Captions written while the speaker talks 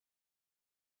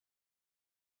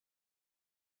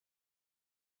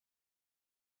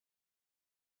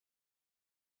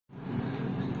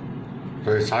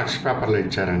సాక్షి పేపర్లో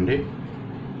ఇచ్చారండి.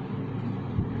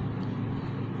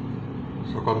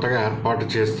 సో కొత్తగా ఏర్పాటు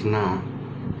చేస్తున్న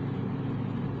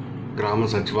గ్రామ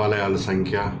సచివాలయాల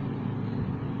సంఖ్య,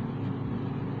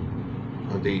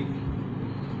 అది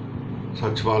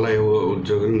సచివాలయ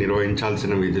ఉద్యోగులు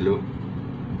నిర్వహించాల్సిన విధులు,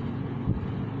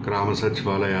 గ్రామ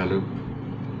సచివాలయాలు.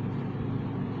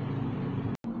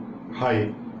 హాయ్.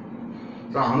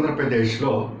 సో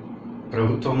ఆంధ్రప్రదేశ్లో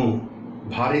ప్రభుత్వము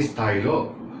భారీ స్థాయిలో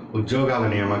ఉద్యోగాల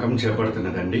నియామకం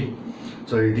చేపడుతున్నదండి.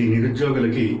 సో ఇది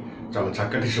నిరుద్యోగులకి చాలా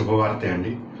చక్కటి శుభవార్త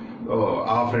అండి.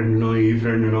 ఆ ఫ్రెండ్నో ఈ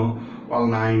ఫ్రెండ్నో వాళ్ళ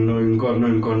నాయన్నో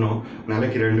ఇంకొన్నో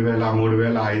నెలకి 2,000,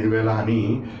 3,000, 5,000 అని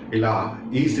ఇలా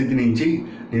ఈ స్థితి నుంచి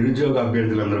నిరుద్యోగ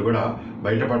అభ్యర్థులందరూ కూడా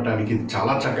బయటపడటానికి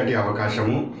చాలా చక్కటి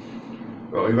అవకాశము.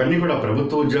 ఇవన్నీ కూడా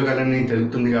ప్రభుత్వ ఉద్యోగాలని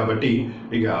తెలుపుతుంది కాబట్టి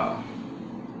ఇక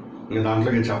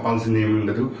దాంట్లోకి చెప్పాల్సింది ఏమి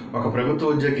ఉండదు. ఒక ప్రభుత్వ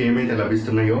ఉద్యోగి ఏమైతే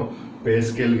లభిస్తున్నాయో పే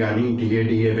స్కేల్ కానీ, టీఏ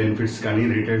బెనిఫిట్స్ కానీ,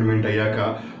 రిటైర్మెంట్ అయ్యాక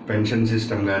పెన్షన్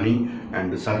సిస్టమ్ కానీ,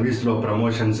 అండ్ సర్వీస్లో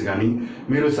ప్రమోషన్స్ కానీ,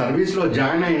 మీరు సర్వీస్లో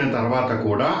జాయిన్ అయిన తర్వాత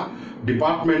కూడా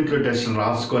డిపార్ట్మెంట్లో టెస్ట్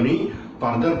రాసుకొని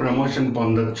ఫర్దర్ ప్రమోషన్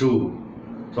పొందొచ్చు.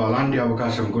 సో అలాంటి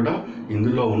అవకాశం కూడా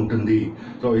ఇందులో ఉంటుంది.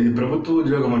 సో ఇది ప్రభుత్వ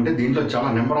ఉద్యోగం అంటే దీంట్లో చాలా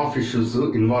నెంబర్ ఆఫ్ ఇష్యూస్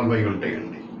ఇన్వాల్వ్ అయి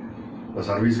ఉంటాయండి.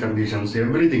 Service conditions,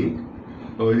 everything.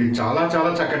 సో ఇది చాలా చాలా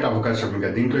చక్కటి అవకాశం. ఇంకా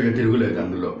దీంట్లో ఇక తిరుగులేదు.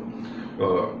 అందులో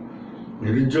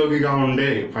నిరుద్యోగిగా ఉండే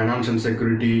ఫైనాన్షియల్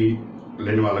సెక్యూరిటీ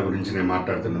లేని వాళ్ళ గురించి నేను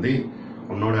మాట్లాడుతున్నది.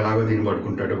 ఉన్నోడు ఎలాగో దీన్ని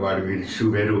పట్టుకుంటాడు, వాడి ఇష్యూ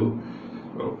వేరు.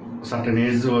 సర్టన్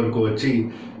ఏజ్ వరకు వచ్చి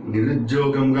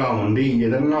నిరుద్యోగంగా ఉండి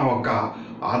ఏదన్నా ఒక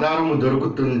ఆధారము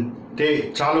దొరుకుతుంటే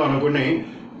చాలు అనుకునే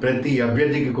ప్రతి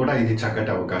అభ్యర్థికి కూడా ఇది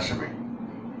చక్కటి అవకాశమే.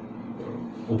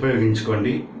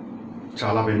 ఉపయోగించుకోండి.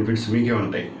 చాలా బెనిఫిట్స్ మీకే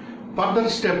ఉంటాయి.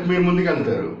 ఫర్దర్ స్టెప్ మీరు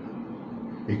ముందుకెళ్తారు.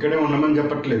 ఇక్కడే ఉండమని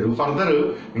చెప్పట్లేదు. ఫర్దర్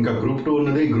ఇంకా గ్రూప్ 2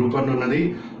 ఉన్నది, గ్రూప్ 1 ఉన్నది.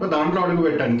 దాంట్లో అడుగు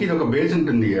పెట్టడానికి ఇది ఒక బేస్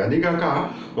ఉంటుంది. అది కాక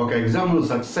ఒక ఎగ్జామ్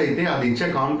సక్సెస్ అయితే అది ఇచ్చే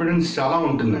కాన్ఫిడెన్స్ చాలా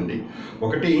ఉంటుందండి.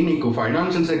 ఒకటి, నీకు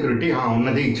ఫైనాన్షియల్ సెక్యూరిటీ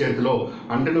ఉన్నది చేతిలో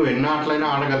అంటే నువ్వు ఎన్ని ఆటలైనా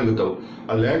ఆడగలుగుతావు.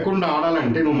 అది లేకుండా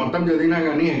ఆడాలంటే నువ్వు మొత్తం చదివినా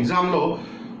కానీ ఎగ్జామ్లో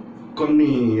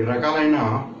కొన్ని రకాలైన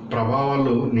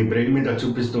ప్రభావాలు నీ బ్రెయిన్ మీద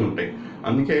చూపిస్తూ ఉంటాయి.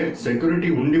 అందుకే సెక్యూరిటీ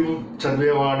ఉండి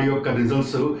చదివేవాడి యొక్క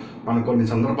రిజల్ట్స్ మనకు కొన్ని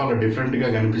సందర్భాల్లో డిఫరెంట్గా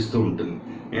కనిపిస్తూ ఉంటుంది.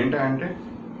 ఏంటంటే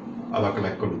అదొక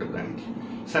లెక్క ఉంటుంది దానికి.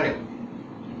 సరే,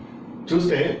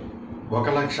 చూస్తే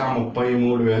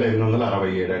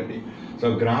 1,33,867 అండి. సో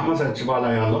గ్రామ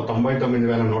సచివాలయాల్లో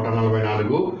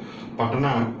 99,144, పట్టణ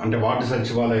అంటే వార్డు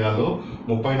సచివాలయాల్లో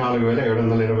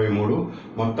 34,723,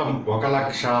 మొత్తం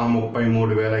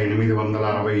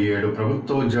 1,33,867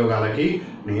 ప్రభుత్వ ఉద్యోగాలకి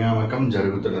నియామకం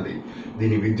జరుగుతున్నది.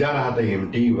 దీని విద్యార్హత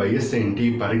ఏమిటి, వయస్సు ఏంటి,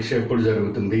 పరీక్ష ఎప్పుడు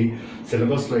జరుగుతుంది,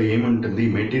 సిలబస్లో ఏముంటుంది,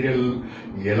 మెటీరియల్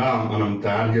ఎలా మనం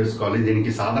తయారు చేసుకోవాలి,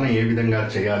 దీనికి సాధన ఏ విధంగా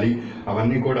చేయాలి,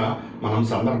 అవన్నీ కూడా మనం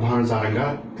సందర్భానుసారంగా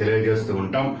తెలియజేస్తూ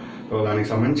ఉంటాం. దానికి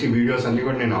సంబంధించి వీడియోస్ అన్నీ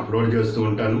కూడా నేను అప్లోడ్ చేస్తూ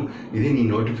ఉంటాను. ఇది నీ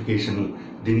నోటిఫికేషను.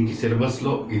 దీనికి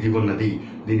సిలబస్లో ఇది ఉన్నది,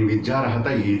 దీని విద్యార్హత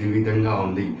ఈ విధంగా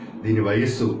ఉంది, దీని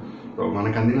వయస్సు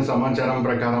మనకు అందిన సమాచారం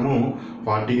ప్రకారము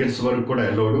 40 years వరకు కూడా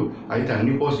ఎలోడు. అయితే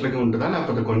అన్ని పోస్టులకి ఉంటుందా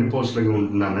లేకపోతే కొన్ని పోస్టులకి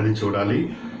ఉంటుందా అన్నది చూడాలి.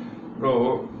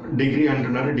 డిగ్రీ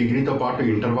అంటున్నారు. డిగ్రీతో పాటు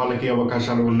ఇంటర్ వాళ్ళకి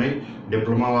అవకాశాలు ఉన్నాయి,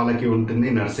 డిప్లొమా వాళ్ళకి ఉంటుంది,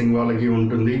 నర్సింగ్ వాళ్ళకి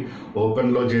ఉంటుంది,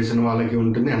 ఓపెన్లో చేసిన వాళ్ళకి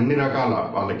ఉంటుంది, అన్ని రకాల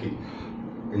వాళ్ళకి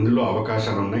ఇందులో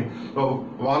అవకాశాలు ఉన్నాయి.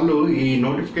 వాళ్ళు ఈ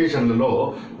నోటిఫికేషన్లలో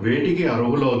వేటికి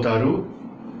అర్హులు అవుతారు,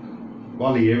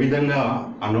 వాళ్ళు ఏ విధంగా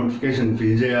ఆ నోటిఫికేషన్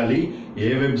ఫిల్ చేయాలి, ఏ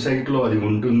వెబ్సైట్లో అది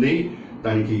ఉంటుంది,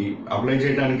 దానికి అప్లై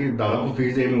చేయడానికి దాదాపు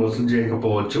ఫీజు ఏమి వసూలు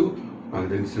చేయకపోవచ్చు నాకు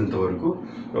తెలిసినంత వరకు.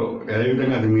 ఏ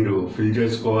విధంగా అది మీరు ఫిల్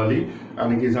చేసుకోవాలి,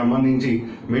 దానికి సంబంధించి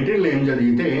మెటీరియల్ ఏం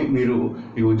చదివితే మీరు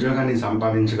ఈ ఉద్యోగాన్ని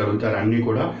సంపాదించగలుగుతారు అన్నీ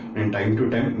కూడా నేను టైం టు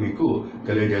టైం మీకు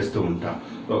తెలియజేస్తూ ఉంటా.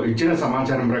 ఇచ్చిన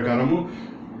సమాచారం ప్రకారము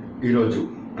ఈరోజు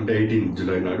అంటే 18th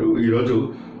July నాడు ఈరోజు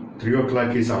 3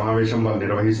 o'clockకి సమావేశం వాళ్ళు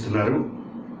నిర్వహిస్తున్నారు.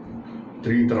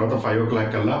 3 తర్వాత 5 o'clock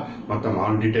కల్లా మొత్తం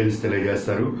ఆల్ డీటెయిల్స్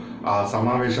తెలియజేస్తారు. ఆ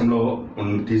సమావేశంలో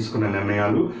తీసుకున్న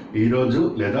నిర్ణయాలు ఈరోజు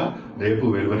లేదా రేపు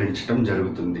వెలువరించడం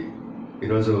జరుగుతుంది.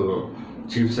 ఈరోజు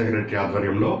చీఫ్ సెక్రటరీ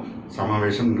ఆధ్వర్యంలో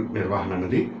సమావేశం నిర్వహణ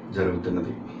అనేది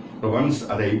జరుగుతున్నది. వన్స్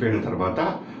అది అయిపోయిన తర్వాత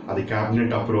అది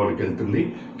క్యాబినెట్ అప్రూవల్కి వెళ్తుంది.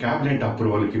 క్యాబినెట్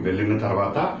అప్రూవల్కి వెళ్ళిన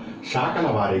తర్వాత శాఖల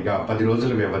వారీగా 10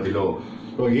 రోజుల వ్యవధిలో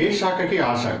ఏ శాఖకి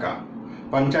ఆ శాఖ,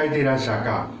 పంచాయతీరాజ్ శాఖ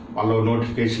వాళ్ళు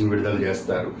నోటిఫికేషన్ విడుదల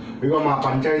చేస్తారు. ఇగో మా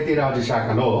పంచాయతీరాజ్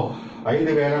శాఖలో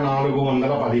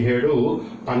 5,417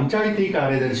 పంచాయతీ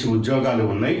కార్యదర్శి ఉద్యోగాలు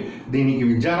ఉన్నాయి. దీనికి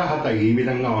విద్యార్హత ఈ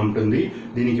విధంగా ఉంటుంది,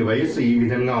 దీనికి వయస్సు ఈ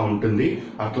విధంగా ఉంటుంది,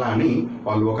 అట్లా అని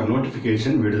వాళ్ళు ఒక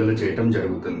నోటిఫికేషన్ విడుదల చేయటం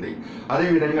జరుగుతుంది.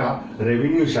 అదేవిధంగా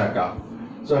రెవెన్యూ శాఖ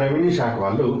సో రెవెన్యూ శాఖ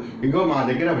వాళ్ళు ఇగో మా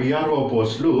దగ్గర విఆర్ఓ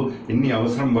పోస్టులు ఇన్ని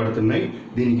అవసరం పడుతున్నాయి,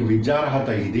 దీనికి విద్యార్హత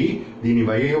ఇది, దీని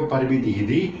వయో పరిమితి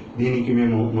ఇది, దీనికి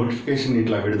మేము నోటిఫికేషన్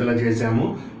ఇట్లా విడుదల చేశాము,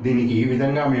 దీనికి ఈ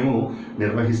విధంగా మేము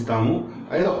నిర్వహిస్తాము,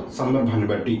 ఏదో సందర్భాన్ని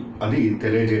బట్టి అది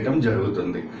తెలియజేయటం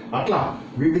జరుగుతుంది. అట్లా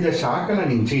వివిధ శాఖల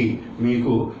నుంచి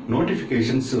మీకు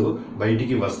నోటిఫికేషన్స్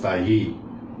బయటికి వస్తాయి.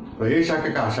 ఏ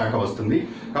శాఖకి ఆ శాఖ వస్తుంది,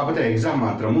 కాకపోతే ఎగ్జామ్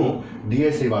మాత్రము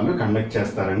డిఎస్సి వాళ్ళు కండక్ట్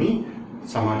చేస్తారని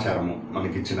సమాచారము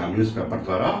మనకి ఇచ్చిన న్యూస్ పేపర్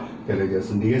ద్వారా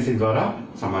తెలియజేస్తుంది. డిఎస్సి ద్వారా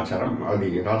సమాచారం, అది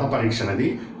రాత పరీక్ష అనేది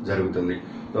జరుగుతుంది.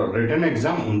 రిటర్న్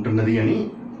ఎగ్జామ్ ఉంటున్నది అని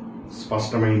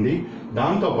స్పష్టమైంది.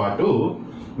 దాంతోపాటు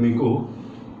మీకు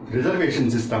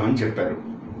రిజర్వేషన్స్ ఇస్తామని చెప్పారు.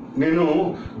 నేను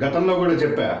గతంలో కూడా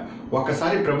చెప్పా,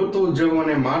 ఒక్కసారి ప్రభుత్వ ఉద్యోగం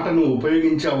అనే మాటను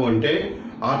ఉపయోగించావు అంటే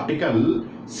ఆర్టికల్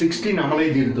 16 అమలై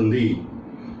తీరుతుంది.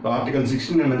 ఆర్టికల్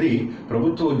 16 అన్నది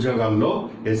ప్రభుత్వ ఉద్యోగాల్లో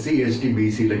ఎస్సీ ఎస్టీ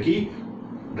బీసీలకి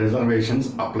రిజర్వేషన్స్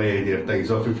అప్లై అయి తీరుతాయి.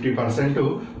 సో 50%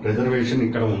 రిజర్వేషన్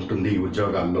ఇక్కడ ఉంటుంది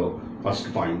ఉద్యోగాల్లో. ఫస్ట్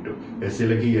పాయింట్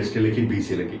ఎస్సీలకి ఎస్టీలకి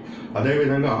బీసీలకి.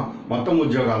 అదేవిధంగా మొత్తం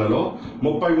ఉద్యోగాలలో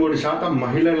 33%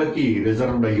 మహిళలకి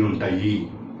రిజర్వ్డ్ అయి ఉంటాయి.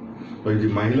 ఇది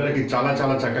మహిళలకి చాలా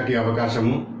చాలా చక్కటి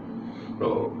అవకాశము.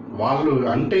 వాళ్ళు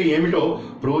అంటే ఏమిటో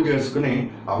ప్రూవ్ చేసుకునే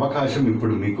అవకాశం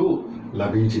ఇప్పుడు మీకు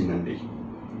లభించిందండి.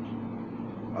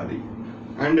 అది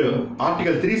అండ్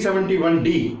ఆర్టికల్ 371D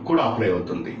కూడా అప్లై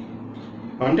అవుతుంది.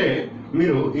 అంటే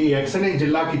మీరు ఈ ఎక్స్ అనే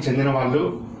జిల్లాకి చెందిన వాళ్ళు,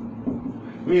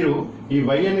 మీరు ఈ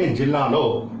వై అనే జిల్లాలో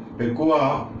ఎక్కువ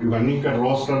ఇవన్నీ ఇక్కడ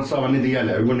రోస్టర్స్ అవన్నీ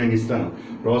తీయాలి. అవి కూడా నేను ఇస్తాను.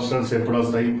 రోస్టర్స్ ఎప్పుడు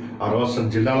వస్తాయి, ఆ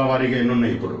రోస్టర్ జిల్లాల వారీగా ఎన్ని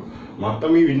ఉన్నాయి, ఇప్పుడు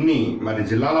మొత్తం ఇవన్నీ మరి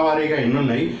జిల్లాల వారీగా ఎన్ని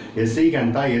ఉన్నాయి, ఎస్సీకి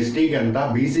ఎంత, ఎస్టీకి ఎంత,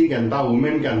 బీసీకి ఎంత,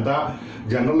 ఉమెన్కి ఎంత,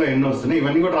 జనరల్లో ఎన్ని వస్తున్నాయి,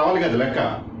 ఇవన్నీ కూడా రావాలి కదా లెక్క.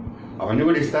 అవన్నీ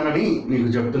కూడా ఇస్తానని నీకు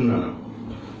చెప్తున్నాను.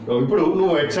 ఇప్పుడు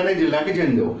నువ్వు ఎక్స్ అనే జిల్లాకి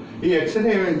చెందావు. ఈ ఎక్స్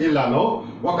అనే జిల్లాలో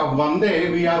ఒక 100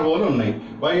 విఆర్ఓలు ఉన్నాయి,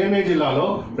 వై అనే జిల్లాలో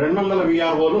 200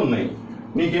 విఆర్ఓలు ఉన్నాయి.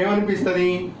 నీకేమనిపిస్తుంది?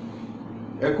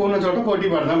 ఎక్కువ ఉన్న చోట పోటీ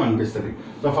పడదాం అనిపిస్తుంది.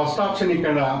 సో ఫస్ట్ ఆప్షన్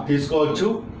ఇక్కడ తీసుకోవచ్చు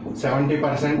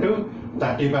 70%,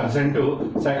 30%.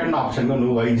 సెకండ్ ఆప్షన్లో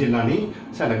నువ్వు వై జిల్లాని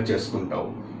సెలెక్ట్ చేసుకుంటావు.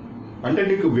 అంటే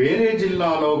నీకు వేరే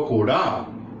జిల్లాలో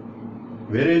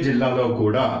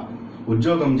కూడా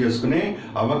ఉద్యోగం చేసుకునే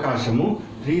అవకాశము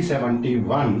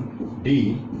 371D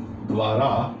ద్వారా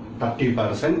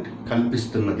 30%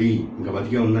 కల్పిస్తున్నది. ఇంకా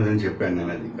బతికే ఉన్నదని చెప్పాను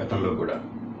నేను, అది గతంలో కూడా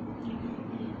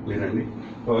లేదండి.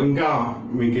 ఇంకా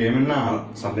మీకు ఏమైనా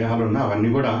సందేహాలు ఉన్నా అవన్నీ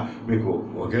కూడా మీకు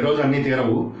ఒకే రోజు అన్నీ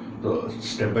తీరవు.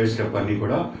 స్టెప్ బై స్టెప్ అన్నీ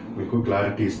కూడా మీకు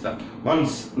క్లారిటీ ఇస్తా.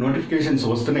 వన్స్ నోటిఫికేషన్స్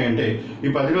వస్తున్నాయంటే ఈ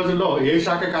 10 రోజుల్లో ఏ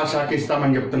శాఖకి ఆ శాఖ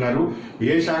ఇస్తామని చెప్తున్నారు,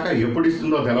 ఏ శాఖ ఎప్పుడు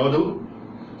ఇస్తుందో తెలియదు.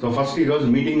 సో ఫస్ట్ ఈరోజు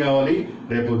మీటింగ్ కావాలి,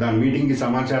 రేపు దాని మీటింగ్కి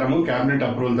సమాచారము, క్యాబినెట్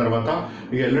అప్రూవల్ తర్వాత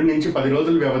ఇక ఎల్లుండి నుంచి 10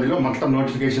 రోజుల వ్యవధిలో మొత్తం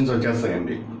నోటిఫికేషన్స్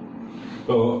వచ్చేస్తాయండి.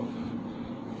 సో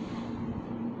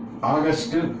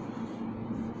ఆగస్టు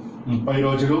 30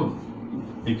 రోజులు,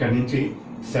 ఇక్కడి నుంచి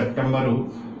సెప్టెంబరు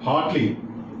హార్డ్లీ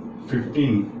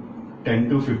 10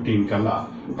 to 15 కల్లా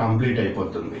కంప్లీట్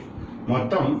అయిపోతుంది.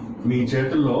 మొత్తం మీ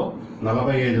చేతుల్లో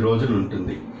 45 రోజులు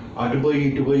ఉంటుంది. అటుపోయి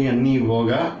ఇటుపోయి అన్నీ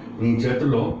ఇవ్వగా మీ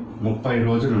చేతుల్లో 30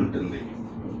 రోజులు ఉంటుంది.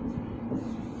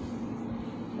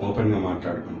 ఓపెన్గా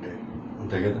మాట్లాడుకుంటే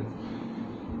అంతే కదా.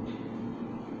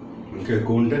 ఇంకా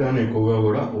ఎక్కువ ఉంటే దాన్ని ఎక్కువగా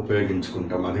కూడా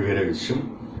ఉపయోగించుకుంటాం, అది వేరే విషయం.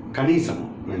 కనీసం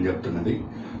నేను చెప్తున్నది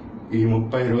ఈ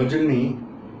 30 రోజుల్ని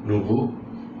నువ్వు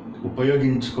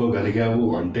ఉపయోగించుకోగలిగావు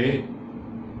అంటే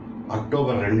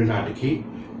అక్టోబర్ 2 నాటికి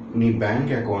నీ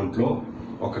బ్యాంక్ అకౌంట్లో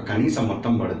ఒక కనీస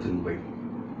మొత్తం పడుతుంది పోయి.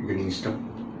 ఇక నీ ఇష్టం,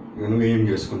 నువ్వేం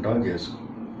చేసుకుంటావో చేసుకో.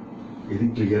 ఇది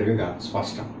క్లియర్గా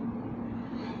స్పష్టం.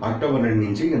 అక్టోబర్ 2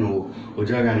 నుంచి నువ్వు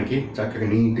ఉద్యోగానికి చక్కగా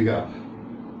నీట్గా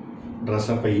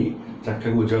డ్రెస్అప్ అయ్యి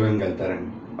చక్కగా ఉద్యోగానికి వెళ్తారండి.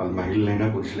 వాళ్ళు మహిళలైనా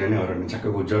పురుషులైనా ఎవరైనా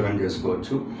చక్కగా ఉద్యోగం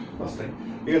చేసుకోవచ్చు, వస్తాయి.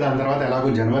 ఇక దాని తర్వాత ఎలాగో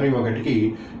జనవరి 1కి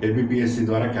ఏపీపీఎస్సీ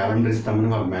ద్వారా క్యాలెండర్ ఇస్తామని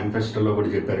వాళ్ళు మేనిఫెస్టోలో కూడా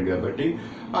చెప్పారు. కాబట్టి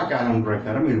ఆ క్యాలెండర్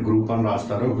ప్రకారం మీరు గ్రూప్ 1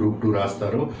 రాస్తారో గ్రూప్ 2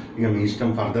 రాస్తారో ఇక మీ ఇష్టం.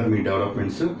 ఫర్దర్ మీ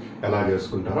డెవలప్మెంట్స్ ఎలా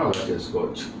చేసుకుంటారో అలా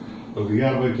చేసుకోవచ్చు.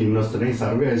 విఆర్ఓకి ఇన్ని వస్తున్నాయి.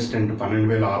 సర్వే అసిస్టెంట్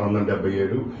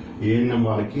 12,677, ఏఎన్ఎం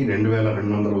వాళ్ళకి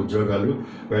 2,200 ఉద్యోగాలు,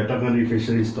 వెటర్నరీ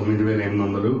ఫిషరీస్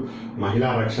 9,800, మహిళా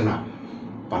రక్షణ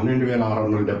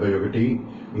 12,671,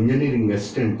 engineering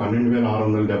assistant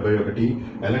 12,671,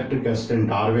 electric assistant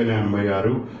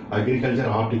 6,086, agriculture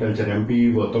horticulture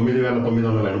MPEO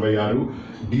 9,986,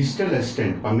 digital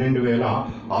assistant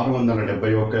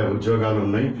 12,671 ఉద్యోగాలు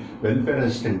ఉన్నాయి. వెల్ఫేర్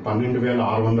అసిస్టెంట్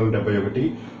 12,671,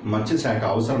 మత్స్యశాఖ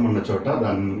అవసరం ఉన్న చోట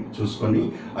దాన్ని చూసుకొని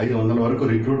 500 వరకు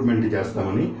రిక్రూట్మెంట్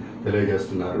చేస్తామని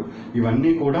తెలియజేస్తున్నారు.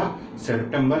 ఇవన్నీ కూడా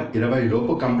సెప్టెంబర్ 20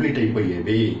 లోపు కంప్లీట్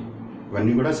అయిపోయేవి.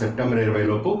 ఇవన్నీ కూడా సెప్టెంబర్ 20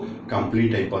 లోపు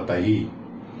కంప్లీట్ అయిపోతాయి.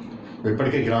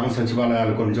 ఇప్పటికే గ్రామ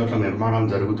సచివాలయాలు కొన్ని చోట్ల నిర్మాణాలు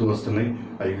జరుగుతూ వస్తున్నాయి,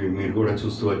 అవి మీరు కూడా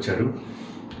చూస్తూ వచ్చారు.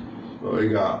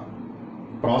 ఇక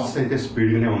ప్రాసెస్ అయితే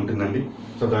స్పీడ్గానే ఉంటుందండి.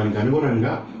 సో దానికి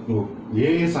అనుగుణంగా నువ్వు ఏ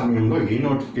సమయంలో ఏ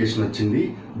నోటిఫికేషన్ వచ్చింది,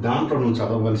 దాంట్లో నువ్వు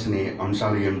చదవవలసిన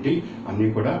అంశాలు ఏమిటి అన్నీ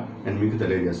కూడా నేను మీకు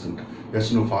తెలియజేస్తుంటా.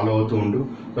 జస్ట్ నువ్వు ఫాలో అవుతూ ఉండు.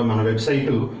 సో మన వెబ్సైట్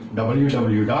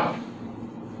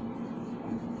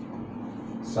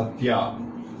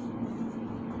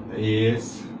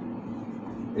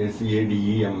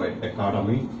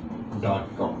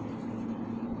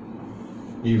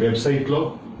ఈ వెబ్సైట్లో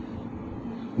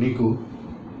నీకు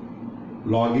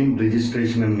లాగిన్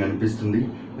రిజిస్ట్రేషన్ అని కనిపిస్తుంది.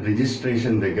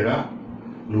 రిజిస్ట్రేషన్ దగ్గర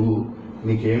నువ్వు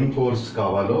నీకేం కోర్స్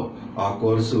కావాలో ఆ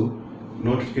కోర్సు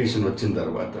నోటిఫికేషన్ వచ్చిన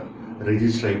తర్వాత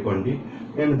రిజిస్టర్ అయిపోండి.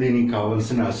 నేను దీనికి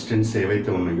కావాల్సిన అసిస్టెంట్స్ ఏవైతే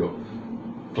ఉన్నాయో,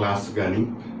 క్లాస్ కానీ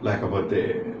లేకపోతే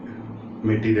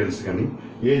మెటీరియల్స్ కానీ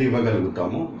ఏది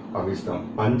ఇవ్వగలుగుతామో అవి ఇస్తాం.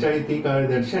 పంచాయతీ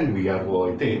కార్యదర్శి అండ్ విఆర్ఓ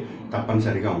అయితే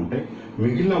తప్పనిసరిగా ఉంటాయి.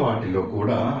 మిగిలిన వాటిలో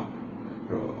కూడా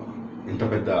ఇంత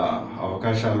పెద్ద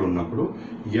అవకాశాలు ఉన్నప్పుడు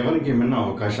ఎవరికి ఏమైనా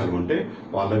అవకాశాలు ఉంటే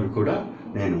వాళ్ళవి కూడా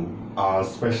నేను ఆ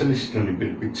స్పెషలిస్ట్ని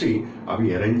పిలిపించి అవి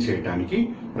అరేంజ్ చేయడానికి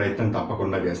ప్రయత్నం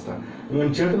తప్పకుండా చేస్తాను.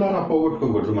 మేము చేతులారా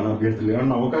పోగొట్టుకోకూడదు. మన అభ్యర్థులు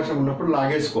ఏమన్నా అవకాశం ఉన్నప్పుడు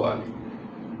లాగేసుకోవాలి,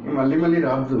 మళ్ళీ మళ్ళీ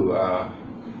రాదు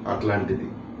అట్లాంటిది.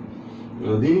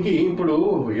 దీనికి ఇప్పుడు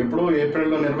ఎప్పుడో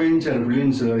ఏప్రిల్లో నిర్వహించారు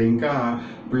ప్రిలిమ్స్, ఇంకా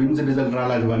ప్రిలిమ్స్ రిజల్ట్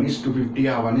రాలేదు. 1:50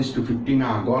 ఆ 1:15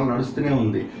 ఆ గోల్ నడుస్తూనే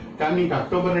ఉంది. కానీ నీకు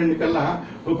అక్టోబర్ 2 కల్లా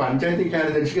నువ్వు పంచాయతీ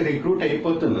కార్యదర్శిగా రిక్రూట్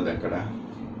అయిపోతున్నది అక్కడ.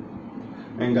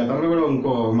 నేను గతంలో కూడా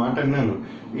ఇంకో మాట అన్నాను,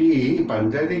 ఈ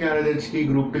పంచాయతీ కార్యదర్శికి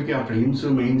గ్రూప్ 2కి ఆ ప్రిలిమ్స్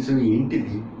మెయిన్స్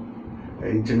ఏంటిది?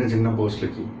 చిన్న చిన్న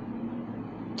పోస్టులకి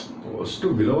పోస్టు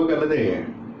విలువగలదే,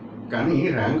 కానీ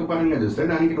ర్యాంక్ పరంగా చూస్తే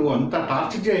దానికి నువ్వు అంత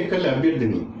టార్చర్ చేయక్కర్లే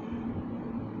అభ్యర్థిని.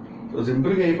 సో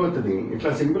సింపుల్గా అయిపోతుంది. ఇట్లా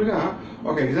సింపుల్గా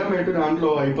ఒక ఎగ్జామ్ పెట్టి దాంట్లో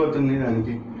అయిపోతుంది.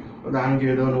 దానికి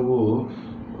ఏదో నువ్వు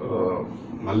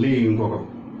మళ్ళీ ఇంకొక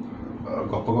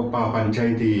గొప్ప గొప్ప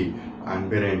పంచాయతీ అని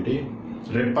పేరేంటి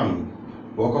రెప్పన్,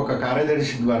 ఒక్కొక్క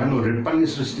కార్యదర్శి ద్వారా నువ్వు రెప్పన్ని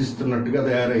సృష్టిస్తున్నట్టుగా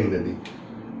తయారైంది. అది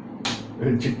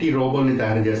చిట్టి రోబోల్ని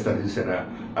తయారు చేస్తారు చూసారా,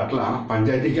 అట్లా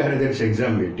పంచాయతీ కార్యదర్శి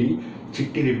ఎగ్జామ్ పెట్టి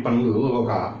చిట్టి రిప్పన్లు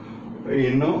ఒక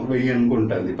ఎన్నో 1000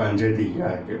 అనుకుంటుంది పంచాయతీ,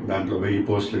 దాంట్లో 1000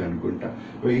 పోస్టులు అనుకుంటా,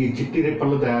 1000 చిట్టి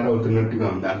రిప్పన్లు తయారవుతున్నట్టుగా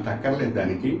ఉంది. అంత అక్కర్లేదు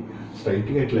దానికి,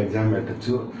 స్ట్రైట్గా ఇట్లా ఎగ్జామ్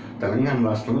పెట్టచ్చు. తెలంగాణ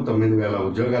రాష్ట్రంలో 9000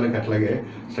 ఉద్యోగాలకు అట్లాగే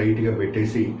స్ట్రైట్గా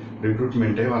పెట్టేసి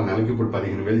రిక్రూట్మెంటే వాళ్ళ నెలకి ఇప్పుడు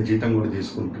 15,000 జీతం కూడా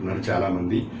తీసుకుంటున్నారు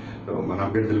చాలామంది. మన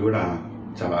అభ్యర్థులు కూడా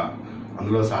చాలా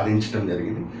అందులో సాధించడం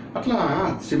జరిగింది. అట్లా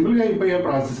సింపుల్గా అయిపోయే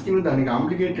ప్రాసెస్కి దాన్ని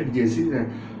కాంప్లికేటెడ్ చేసి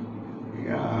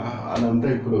అదంతా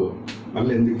ఇప్పుడు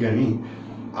మళ్ళీ ఎందుకు కానీ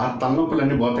ఆ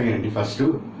తలనొప్పులన్నీ పోతాయండి. ఫస్ట్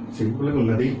సింపుల్గా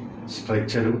ఉన్నది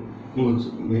స్ట్రక్చరు, నువ్వు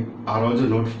ఆ రోజు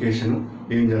నోటిఫికేషను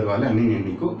ఏం చదవాలి అన్నీ నేను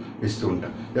నీకు ఇస్తూ ఉంటా.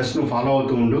 జస్ట్ నువ్వు ఫాలో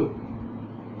అవుతూ ఉండు.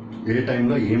 ఏ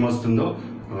టైంలో ఏమొస్తుందో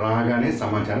రాగానే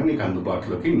సమాచారం నీకు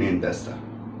అందుబాటులోకి నేను తెస్తా.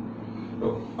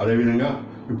 అదేవిధంగా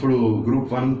ఇప్పుడు గ్రూప్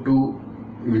 1, 2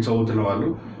 ఇవి చదువుతున్న వాళ్ళు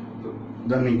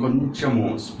దాన్ని కొంచెము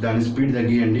దాని స్పీడ్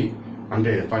తగ్గియండి.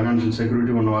 అంటే ఫైనాన్షియల్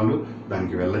సెక్యూరిటీ ఉన్న వాళ్ళు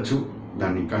దానికి వెళ్ళచ్చు,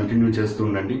 దాన్ని కంటిన్యూ చేస్తూ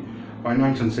ఉండండి.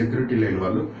 ఫైనాన్షియల్ సెక్యూరిటీ లేని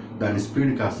వాళ్ళు దాని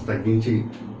స్పీడ్ కాస్త తగ్గించి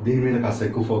దీని మీద కాస్త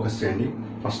ఎక్కువ ఫోకస్ చేయండి.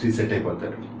 ఫస్ట్ ఇది సెట్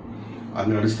అయిపోతారు. అది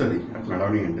నడుస్తుంది, అట్లా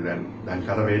నడవనియండి. దాని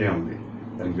కథ వేరే ఉంది,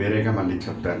 దానికి వేరేగా మళ్ళీ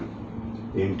చెప్తాను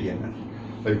ఏంటి అన్నది.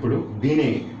 ఇప్పుడు దీనే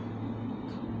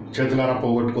చేతులారా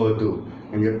పోగొట్టుకోవద్దు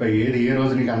అని చెప్పి ఏ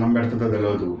రోజు నీకు అన్నం పెడుతుందో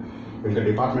తెలియదు. ఇంకా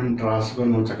డిపార్ట్మెంట్ రాసుకొని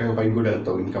నువ్వు చక్కగా పైకి కూడా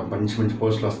వెళ్తావు, ఇంకా మంచి మంచి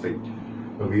పోస్టులు వస్తాయి.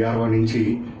 విఆర్ఓ నుంచి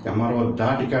ఎంఆర్ఓ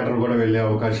దాటి క్యాడర్ కూడా వెళ్ళే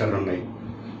అవకాశాలు ఉన్నాయి.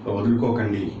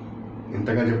 వదులుకోకండి.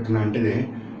 ఇంతగా చెప్తున్నా అంటే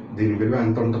దీని విలువ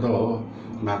ఎంత ఉంటుందో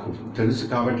నాకు తెలుసు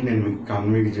కాబట్టి నేను మీకు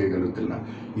కన్వే చేయగలుగుతున్నా.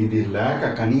 ఇది లేక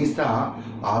కనీస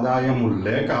ఆదాయము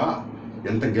లేక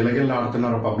ఎంత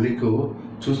గిలగిల్లాడుతున్నారో పబ్లిక్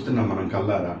చూస్తున్నాం మనం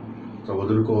కల్లారా. సో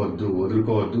వదులుకోవద్దు.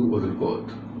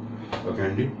 ఓకే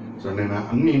అండి. సో నేను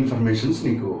అన్ని ఇన్ఫర్మేషన్స్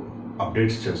నీకు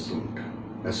అప్డేట్స్ చేస్తూ ఉంటాను.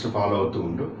 నెక్స్ట్ ఫాలో అవుతూ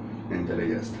ఉంటూ నేను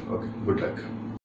తెలియజేస్తాను. Okay, good luck.